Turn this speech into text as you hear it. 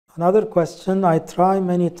Another question, I try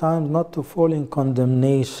many times not to fall in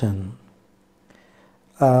condemnation,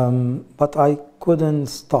 but I couldn't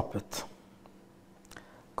stop it.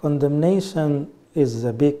 Condemnation is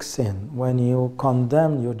a big sin. When you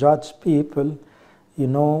condemn, you judge people, you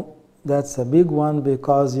know that's a big one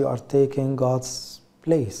because you are taking God's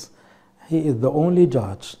place. He is the only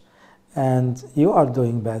judge, and you are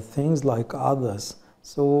doing bad things like others.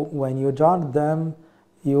 So when you judge them,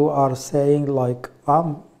 you are saying like,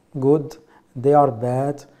 I'm good, they are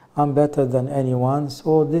bad, I'm better than anyone.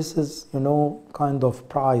 So this is, kind of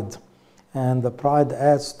pride. And the pride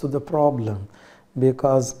adds to the problem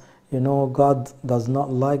because, God does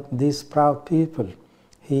not like these proud people.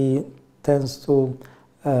 He tends to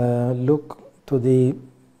look to the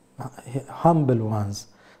humble ones.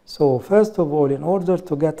 So first of all, in order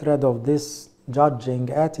to get rid of this judging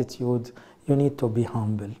attitude, you need to be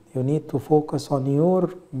humble. You need to focus on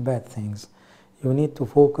your bad things. You need to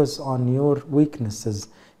focus on your weaknesses.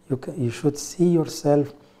 You should see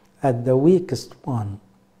yourself as the weakest one,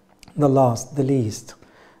 the last, the least.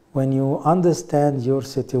 When you understand your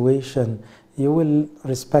situation, you will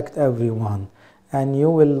respect everyone, and you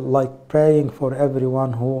will like praying for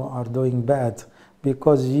everyone who are doing bad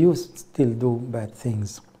because you still do bad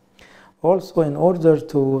things. Also, in order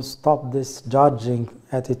to stop this judging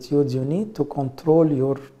attitude, you need to control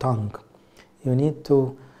your tongue. You need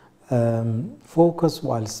to focus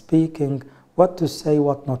while speaking, what to say,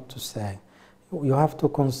 what not to say. You have to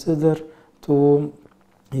consider to,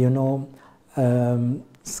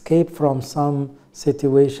 escape from some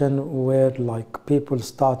situation where like people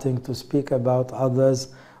starting to speak about others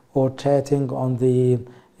or chatting on the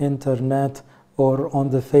internet or on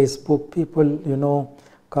the Facebook, people,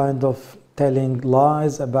 kind of telling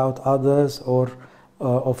lies about others or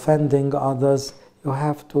offending others. You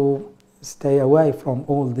have to stay away from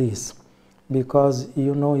all this because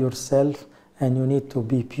you know yourself and you need to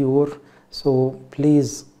be pure. So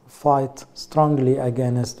please fight strongly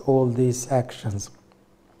against all these actions.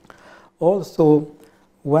 Also,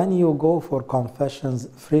 when you go for confessions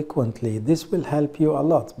frequently, this will help you a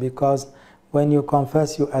lot because when you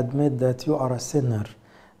confess, you admit that you are a sinner,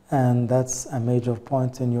 and that's a major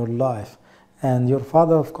point in your life. And your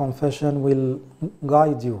father of confession will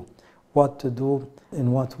guide you what to do,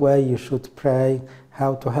 in what way you should pray,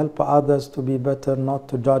 how to help others to be better, not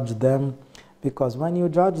to judge them. Because when you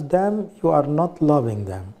judge them, you are not loving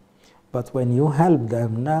them. But when you help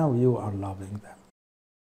them, now you are loving them.